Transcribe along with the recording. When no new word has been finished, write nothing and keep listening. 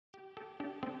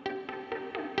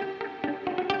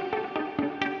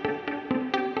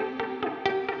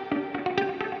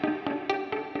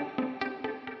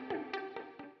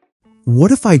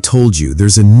What if I told you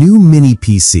there's a new mini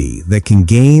PC that can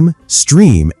game,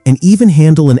 stream, and even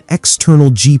handle an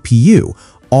external GPU,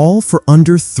 all for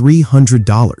under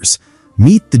 $300?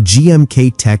 Meet the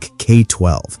GMKtec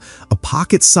K12, a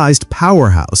pocket-sized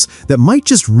powerhouse that might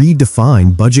just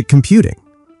redefine budget computing.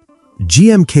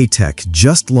 GMKtec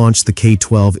just launched the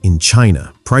K12 in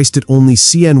China, priced at only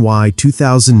CNY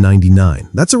 2,099.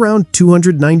 That's around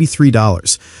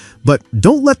 $293. But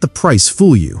don't let the price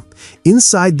fool you.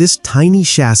 Inside this tiny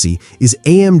chassis is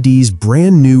AMD's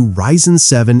brand new Ryzen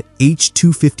 7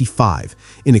 H255,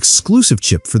 an exclusive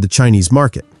chip for the Chinese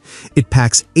market. It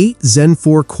packs 8 Zen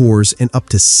 4 cores and up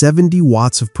to 70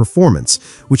 watts of performance,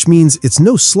 which means it's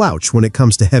no slouch when it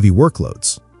comes to heavy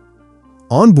workloads.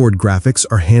 Onboard graphics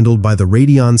are handled by the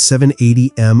Radeon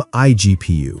 780M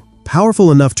iGPU, powerful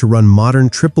enough to run modern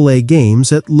AAA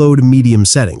games at low to medium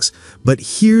settings. But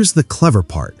here's the clever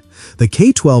part. The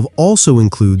K12 also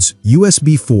includes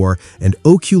USB 4 and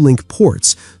OQ-Link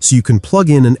ports, so you can plug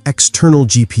in an external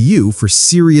GPU for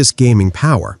serious gaming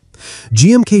power.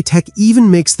 GMKtec even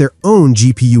makes their own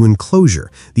GPU enclosure,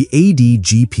 the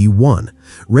ADGP1,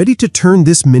 ready to turn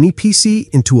this mini PC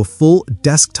into a full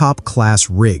desktop-class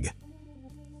rig.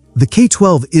 The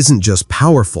K12 isn't just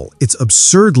powerful, it's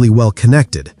absurdly well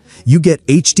connected. You get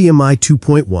HDMI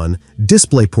 2.1,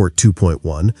 DisplayPort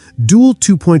 2.1, dual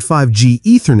 2.5G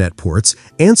Ethernet ports,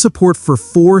 and support for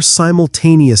 4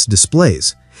 simultaneous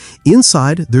displays.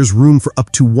 Inside, there's room for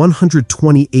up to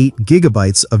 128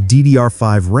 gigabytes of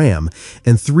DDR5 RAM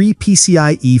and 3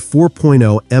 PCIe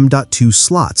 4.0 M.2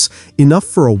 slots, enough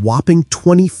for a whopping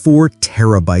 24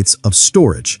 terabytes of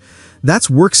storage. That's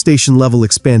workstation-level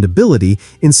expandability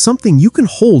in something you can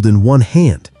hold in one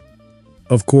hand.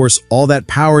 Of course, all that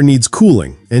power needs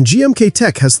cooling, and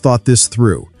GMKtec has thought this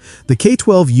through. The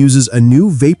K12 uses a new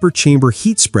vapor chamber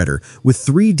heat spreader with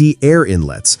 3D air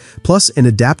inlets, plus an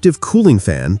adaptive cooling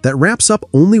fan that ramps up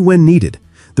only when needed.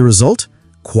 The result?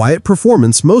 Quiet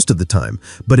performance most of the time,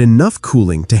 but enough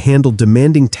cooling to handle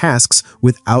demanding tasks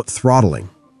without throttling.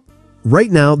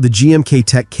 Right now, the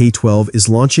GMKtec K12 is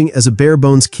launching as a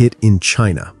bare-bones kit in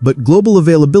China, but global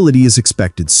availability is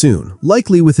expected soon,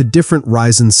 likely with a different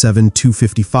Ryzen 7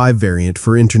 255 variant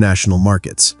for international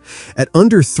markets. At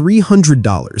under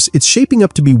 $300, it's shaping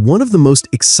up to be one of the most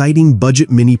exciting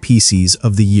budget mini PCs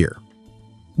of the year.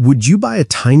 Would you buy a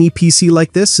tiny PC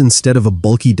like this instead of a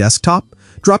bulky desktop?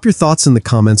 Drop your thoughts in the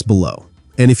comments below.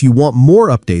 And if you want more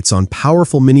updates on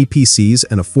powerful mini PCs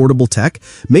and affordable tech,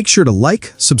 make sure to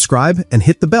like, subscribe, and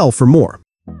hit the bell for more.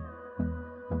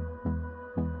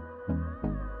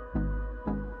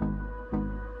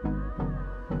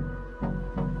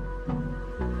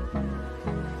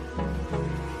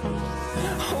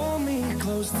 Hold me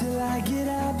close till I get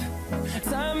up.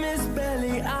 Time is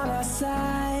barely on our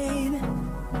side.